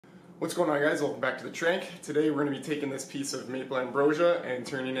What's going on, guys? Welcome back to TheTranq. Today we're going to be taking this piece of maple ambrosia and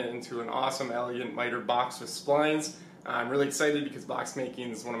turning it into an awesome, elegant mitered box with splines. I'm really excited because box making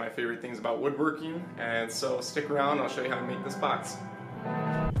is one of my favorite things about woodworking, and so stick around, I'll show you how to make this box.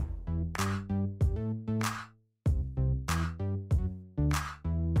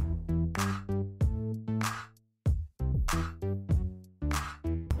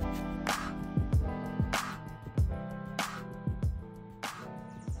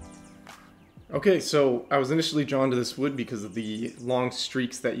 Okay, so I was initially drawn to this wood because of the long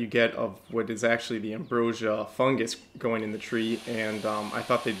streaks that you get of what is actually the ambrosia fungus going in the tree, and I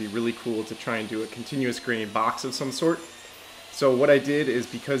thought they'd be really cool to try and do a continuous grain box of some sort. So what I did is,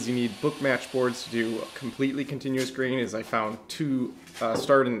 because you need book match boards to do a completely continuous grain, is I found two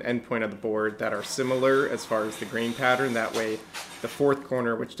start and end point of the board that are similar as far as the grain pattern. That way the fourth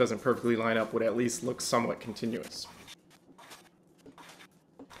corner, which doesn't perfectly line up, would at least look somewhat continuous.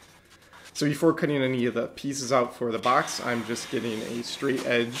 So before cutting any of the pieces out for the box, I'm just getting a straight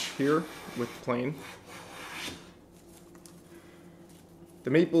edge here with the plane. The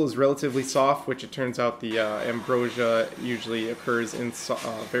maple is relatively soft, which it turns out the ambrosia usually occurs in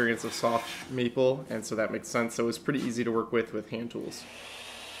variants of soft maple, and so that makes sense. So it's pretty easy to work with hand tools.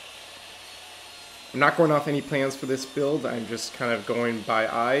 I'm not going off any plans for this build, I'm just kind of going by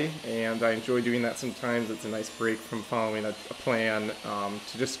eye, and I enjoy doing that sometimes. It's a nice break from following a plan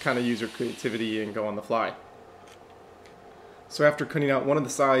to just kind of use your creativity and go on the fly. So after cutting out one of the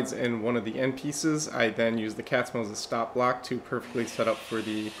sides and one of the end pieces, I then use the cat's mill as a stop block to perfectly set up for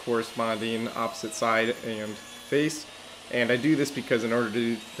the corresponding opposite side and face. And I do this because in order to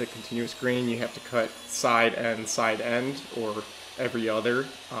do the continuous grain, you have to cut side end, or every other,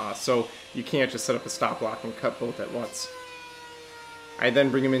 so you can't just set up a stop block and cut both at once. I then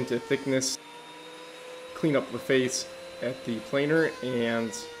bring them into thickness, clean up the face at the planer,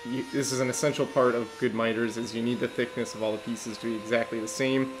 and this is an essential part of good miters, is you need the thickness of all the pieces to be exactly the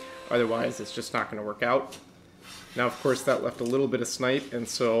same, otherwise it's just not going to work out. Now of course that left a little bit of snipe, and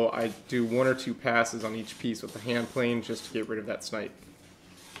so I do one or two passes on each piece with the hand plane just to get rid of that snipe.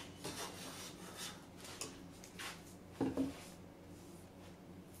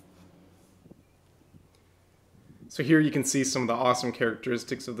 So here you can see some of the awesome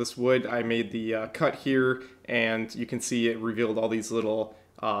characteristics of this wood. I made the cut here, and you can see it revealed all these little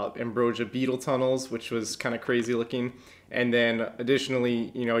ambrosia beetle tunnels, which was kind of crazy looking. And then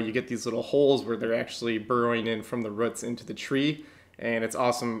additionally, you get these little holes where they're actually burrowing in from the roots into the tree, and it's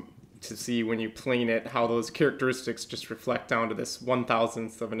awesome to see when you plane it how those characteristics just reflect down to this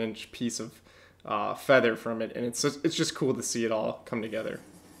 1/1000th of an inch piece of feather from it, and it's just cool to see it all come together.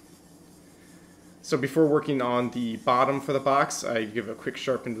 So before working on the bottom for the box, I give a quick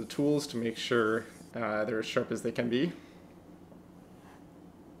sharpen to the tools to make sure they're as sharp as they can be.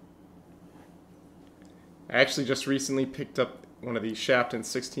 I actually just recently picked up one of these Shapton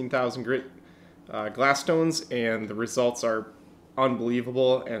 16,000 grit glass stones, and the results are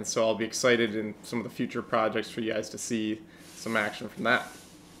unbelievable, and so I'll be excited in some of the future projects for you guys to see some action from that.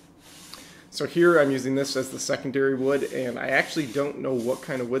 So here I'm using this as the secondary wood, and I actually don't know what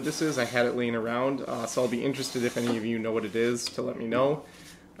kind of wood this is. I had it laying around, so I'll be interested if any of you know what it is to let me know.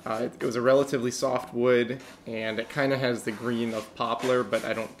 It was a relatively soft wood, and it kind of has the green of poplar, but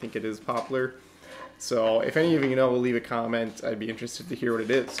I don't think it is poplar. So if any of you know, leave a comment. I'd be interested to hear what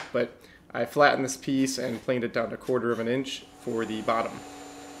it is. But I flattened this piece and planed it down to 1/4 of an inch for the bottom.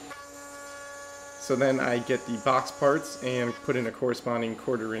 So then I get the box parts and put in a corresponding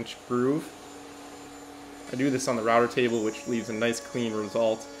 1/4 inch groove. I do this on the router table, which leaves a nice clean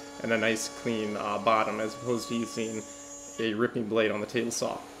result and a nice clean bottom, as opposed to using a ripping blade on the table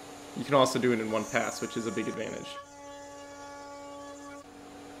saw. You can also do it in one pass, which is a big advantage.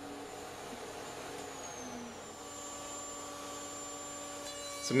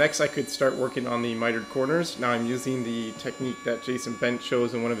 So next I could start working on the mitered corners. Now I'm using the technique that Jason Bent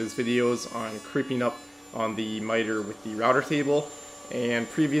shows in one of his videos on creeping up on the miter with the router table. And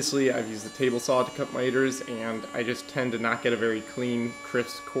previously I've used the table saw to cut miters, and I just tend to not get a very clean,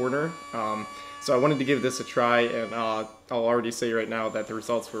 crisp corner. So I wanted to give this a try, and I'll already say right now that the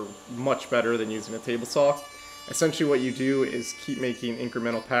results were much better than using a table saw. Essentially what you do is keep making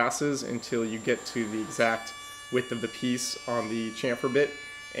incremental passes until you get to the exact width of the piece on the chamfer bit,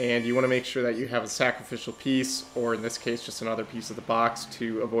 and you want to make sure that you have a sacrificial piece, or in this case just another piece of the box,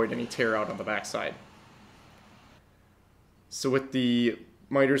 to avoid any tear out on the backside. So with the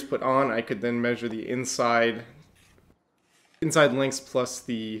miters put on, I could then measure the inside lengths plus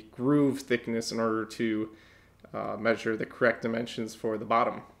the groove thickness in order to measure the correct dimensions for the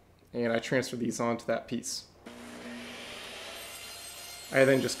bottom. And I transfer these onto that piece. I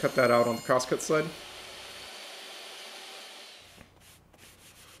then just cut that out on the crosscut sled.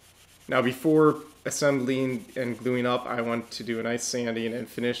 Now before assembling and gluing up, I want to do a nice sanding and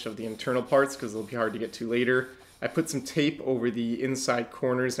finish of the internal parts because they'll be hard to get to later. I put some tape over the inside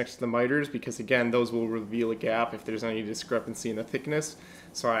corners next to the miters because again, those will reveal a gap if there's any discrepancy in the thickness.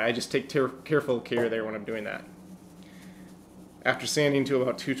 So I just take careful care there when I'm doing that. After sanding to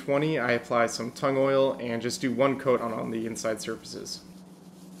about 220, I apply some tung oil and just do one coat on the inside surfaces.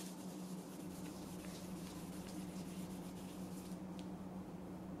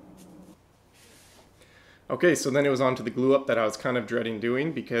 Okay, so then it was on to the glue up that I was kind of dreading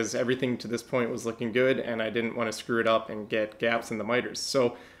doing because everything to this point was looking good and I didn't want to screw it up and get gaps in the miters.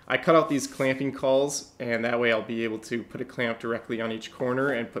 So I cut out these clamping cauls and that way I'll be able to put a clamp directly on each corner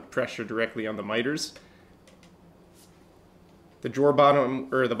and put pressure directly on the miters. The drawer bottom,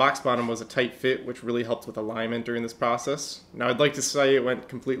 or the box bottom, was a tight fit, which really helped with alignment during this process. Now I'd like to say it went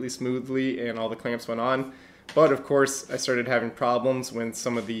completely smoothly and all the clamps went on, but of course I started having problems when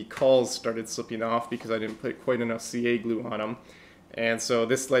some of the cauls started slipping off because I didn't put quite enough CA glue on them. And so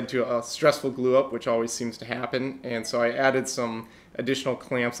this led to a stressful glue up, which always seems to happen, and so I added some additional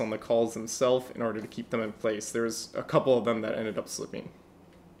clamps on the cauls themselves in order to keep them in place. There's a couple of them that ended up slipping.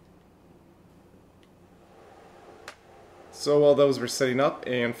 So while those were setting up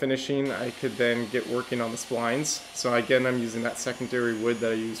and finishing, I could then get working on the splines. So again, I'm using that secondary wood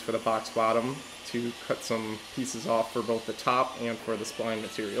that I used for the box bottom to cut some pieces off for both the top and for the spline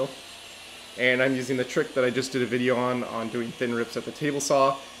material. And I'm using the trick that I just did a video on doing thin rips at the table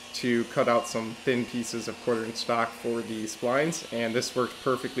saw to cut out some thin pieces of 1/4 inch stock for the splines. And this worked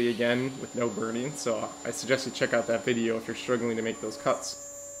perfectly again with no burning. So I suggest you check out that video if you're struggling to make those cuts.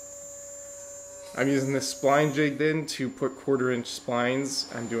 I'm using this spline jig then to put 1/4 inch splines.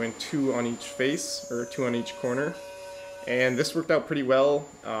 I'm doing 2 on each face, or 2 on each corner. And this worked out pretty well.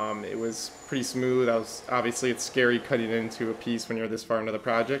 It was pretty smooth. Obviously it's scary cutting into a piece when you're this far into the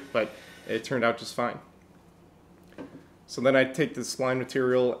project, but it turned out just fine. So then I take the spline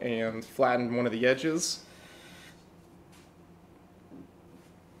material and flatten one of the edges.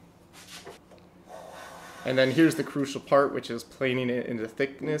 And then here's the crucial part, which is planing it into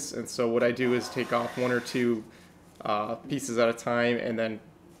thickness. And so what I do is take off 1 or 2 pieces at a time and then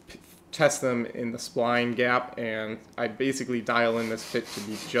test them in the spline gap. And I basically dial in this fit to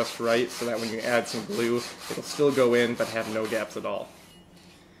be just right so that when you add some glue, it'll still go in but have no gaps at all.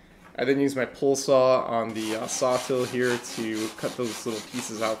 I then use my pull saw on the saw till here to cut those little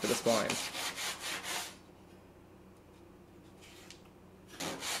pieces out for the spline.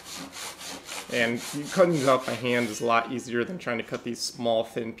 And cutting these out by hand is a lot easier than trying to cut these small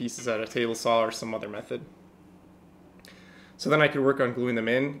thin pieces out of a table saw or some other method. So then I could work on gluing them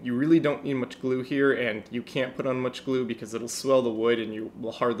in. You really don't need much glue here, and you can't put on much glue because it'll swell the wood and you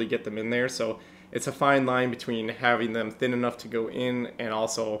will hardly get them in there. So it's a fine line between having them thin enough to go in and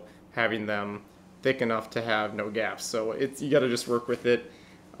also having them thick enough to have no gaps. So you gotta just work with it.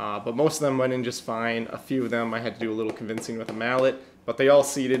 But most of them went in just fine. A few of them I had to do a little convincing with a mallet, but they all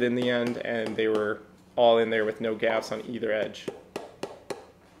seated in the end and they were all in there with no gaps on either edge.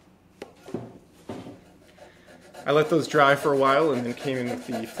 I let those dry for a while and then came in with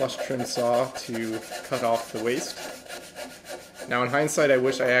the flush trim saw to cut off the waste. Now in hindsight, I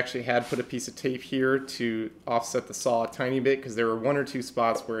wish I actually had put a piece of tape here to offset the saw a tiny bit because there were 1 or 2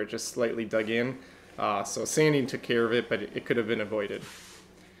 spots where it just slightly dug in. So sanding took care of it, but it could have been avoided.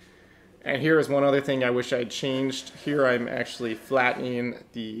 And here is one other thing I wish I had changed. Here I'm actually flattening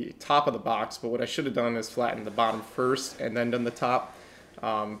the top of the box, but what I should have done is flatten the bottom first and then done the top.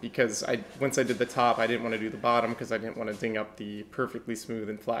 Because once I did the top, I didn't want to do the bottom because I didn't want to ding up the perfectly smooth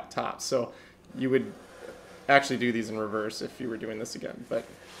and flat top. So you would actually do these in reverse if you were doing this again. But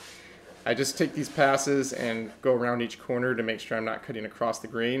I just take these passes and go around each corner to make sure I'm not cutting across the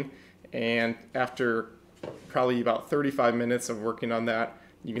grain. And after probably about 35 minutes of working on that,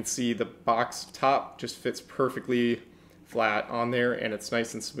 you can see the box top just fits perfectly flat on there and it's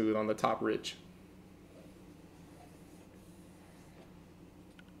nice and smooth on the top ridge.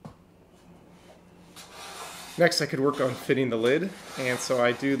 Next I could work on fitting the lid, and so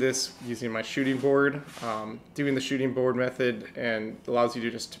I do this using my shooting board. Doing the shooting board method and allows you to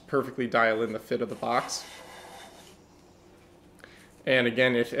just perfectly dial in the fit of the box. And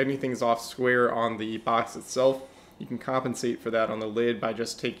again, if anything's off square on the box itself, you can compensate for that on the lid by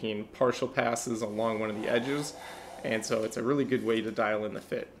just taking partial passes along one of the edges, and so it's a really good way to dial in the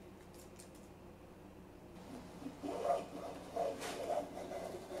fit.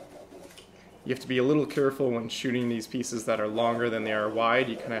 You have to be a little careful when shooting these pieces that are longer than they are wide.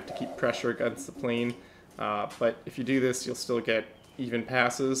 You kind of have to keep pressure against the plane, but if you do this, you'll still get even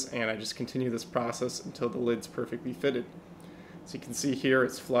passes, and I just continue this process until the lid's perfectly fitted. So you can see here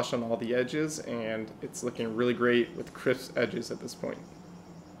it's flush on all the edges, and it's looking really great with crisp edges at this point.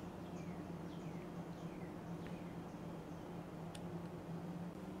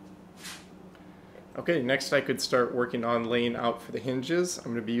 Okay, next I could start working on laying out for the hinges. I'm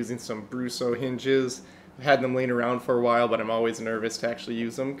going to be using some Brusso hinges. I've had them laying around for a while, but I'm always nervous to actually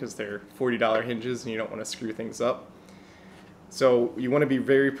use them because they're $40 hinges and you don't want to screw things up. So you want to be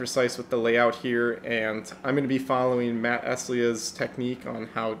very precise with the layout here, and I'm going to be following Matt Eslia's technique on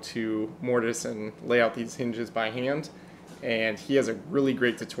how to mortise and lay out these hinges by hand. And he has a really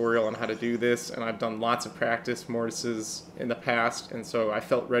great tutorial on how to do this, and I've done lots of practice mortises in the past, and so I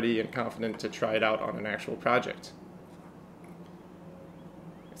felt ready and confident to try it out on an actual project.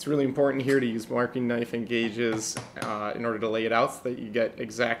 It's really important here to use marking knife and gauges in order to lay it out so that you get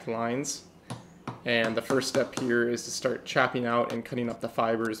exact lines. And the first step here is to start chopping out and cutting up the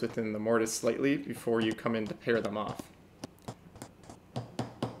fibers within the mortise slightly before you come in to pare them off.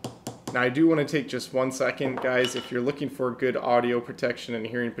 Now I do want to take just 1 second, guys. If you're looking for good audio protection and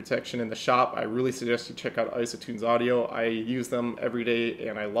hearing protection in the shop, I really suggest you check out Isotunes Audio. I use them every day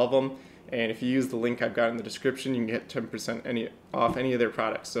and I love them. And if you use the link I've got in the description, you can get 10% off any of their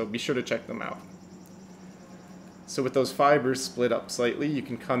products, so be sure to check them out. So with those fibers split up slightly, you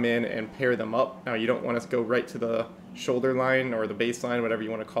can come in and pair them up. Now you don't want to go right to the shoulder line or the baseline, whatever you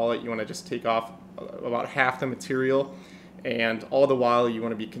want to call it. You want to just take off about half the material, and all the while you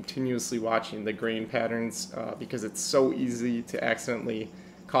want to be continuously watching the grain patterns because it's so easy to accidentally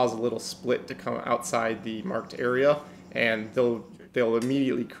cause a little split to come outside the marked area, and they'll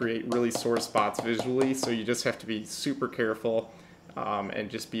immediately create really sore spots visually, so you just have to be super careful and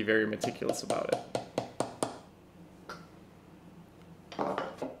just be very meticulous about it.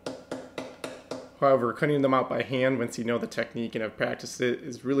 However, cutting them out by hand, once you know the technique and have practiced it,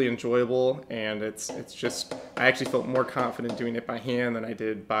 is really enjoyable, and it's just, I actually felt more confident doing it by hand than I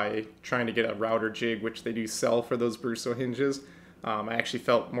did by trying to get a router jig, which they do sell for those Brusso hinges. I actually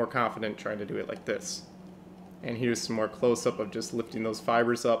felt more confident trying to do it like this. And here's some more close-up of just lifting those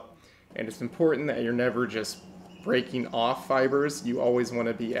fibers up. And it's important that you're never just breaking off fibers. You always want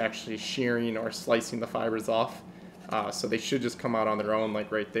to be actually shearing or slicing the fibers off. So they should just come out on their own,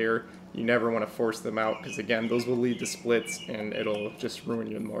 like right there. You never want to force them out because, again, those will lead to splits and it'll just ruin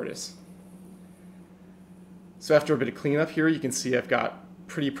your mortise. So after a bit of cleanup here, you can see I've got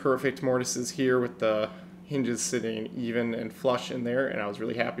pretty perfect mortises here with the hinges sitting even and flush in there, and I was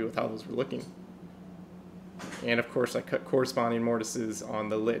really happy with how those were looking. And of course I cut corresponding mortises on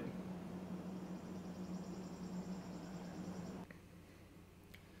the lid.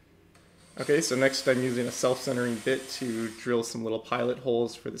 Okay, so next I'm using a self-centering bit to drill some little pilot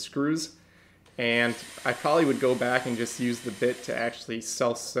holes for the screws, and I probably would go back and just use the bit to actually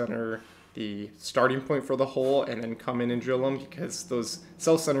self-center the starting point for the hole and then come in and drill them, because those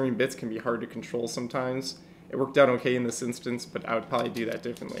self-centering bits can be hard to control sometimes. It worked out okay in this instance, but I would probably do that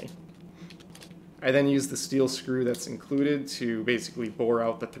differently. I then use the steel screw that's included to basically bore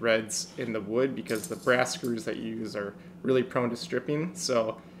out the threads in the wood, because the brass screws that you use are really prone to stripping,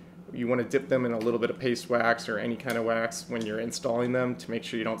 so you want to dip them in a little bit of paste wax or any kind of wax when you're installing them to make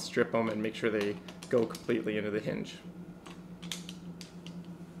sure you don't strip them and make sure they go completely into the hinge.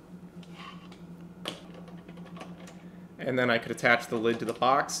 And then I could attach the lid to the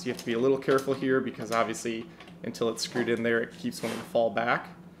box. You have to be a little careful here because obviously until it's screwed in there it keeps wanting to fall back.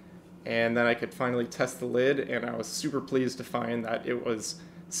 And then I could finally test the lid, and I was super pleased to find that it was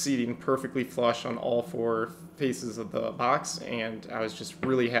seating perfectly flush on all four faces of the box, and I was just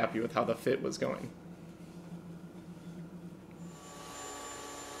really happy with how the fit was going.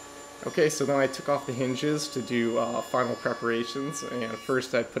 Okay, so then I took off the hinges to do final preparations, and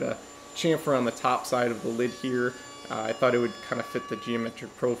first I put a chamfer on the top side of the lid here. I thought it would kind of fit the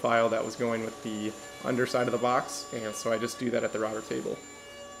geometric profile that was going with the underside of the box, and so I just do that at the router table.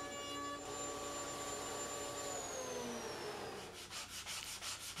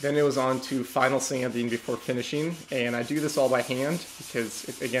 Then it was on to final sanding before finishing, and I do this all by hand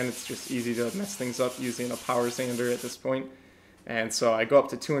because, again, it's just easy to mess things up using a power sander at this point. And so I go up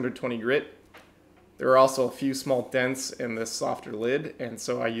to 220 grit. There are also a few small dents in this softer lid, and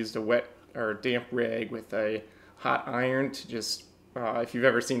so I used a wet or damp rag with a hot iron to just, if you've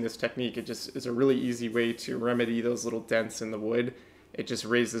ever seen this technique, it just is a really easy way to remedy those little dents in the wood. It just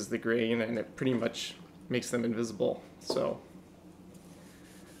raises the grain and it pretty much makes them invisible. So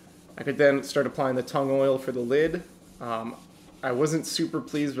I could then start applying the tung oil for the lid. I wasn't super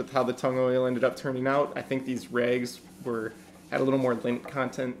pleased with how the tung oil ended up turning out. I think these rags were had a little more lint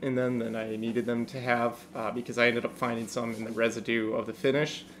content in them than I needed them to have because I ended up finding some in the residue of the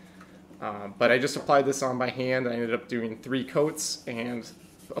finish. But I just applied this on by hand. I ended up doing 3 coats and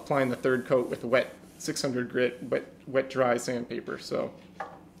applying the 3rd coat with wet 600 grit wet dry sandpaper.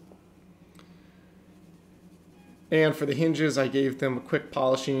 And for the hinges, I gave them a quick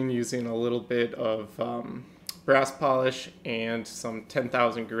polishing using a little bit of brass polish and some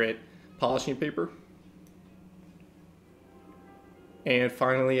 10,000 grit polishing paper. And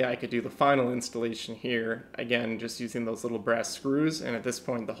finally, I could do the final installation here, again, just using those little brass screws, and at this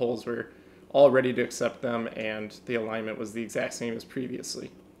point the holes were all ready to accept them and the alignment was the exact same as previously.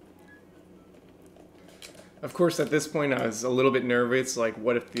 Of course, at this point I was a little bit nervous, like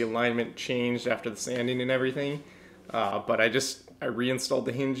what if the alignment changed after the sanding and everything, but I reinstalled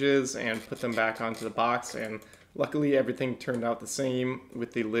the hinges and put them back onto the box, and luckily everything turned out the same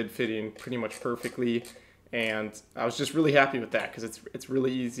with the lid fitting pretty much perfectly. And I was just really happy with that because it's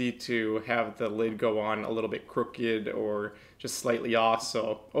really easy to have the lid go on a little bit crooked or just slightly off.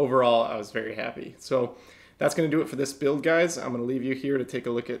 So overall, I was very happy. So that's going to do it for this build, guys. I'm going to leave you here to take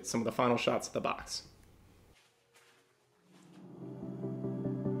a look at some of the final shots of the box.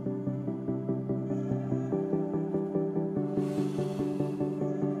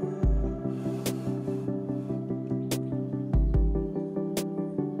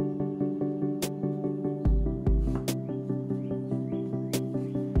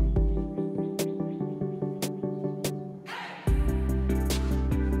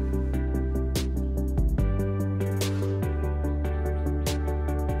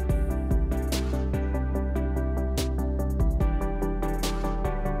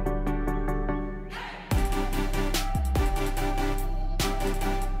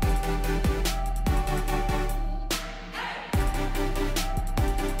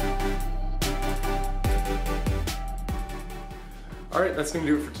 Alright, that's going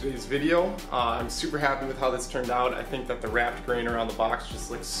to do it for today's video. I'm super happy with how this turned out. I think that the wrapped grain around the box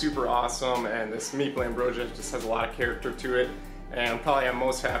just looks super awesome, and this maple ambrosia just has a lot of character to it. And probably I'm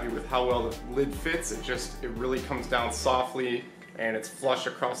most happy with how well the lid fits. It really comes down softly and it's flush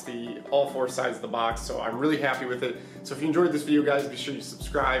across all 4 sides of the box, so I'm really happy with it. So if you enjoyed this video, guys, be sure you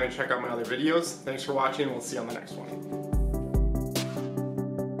subscribe and check out my other videos. Thanks for watching, we'll see you on the next one.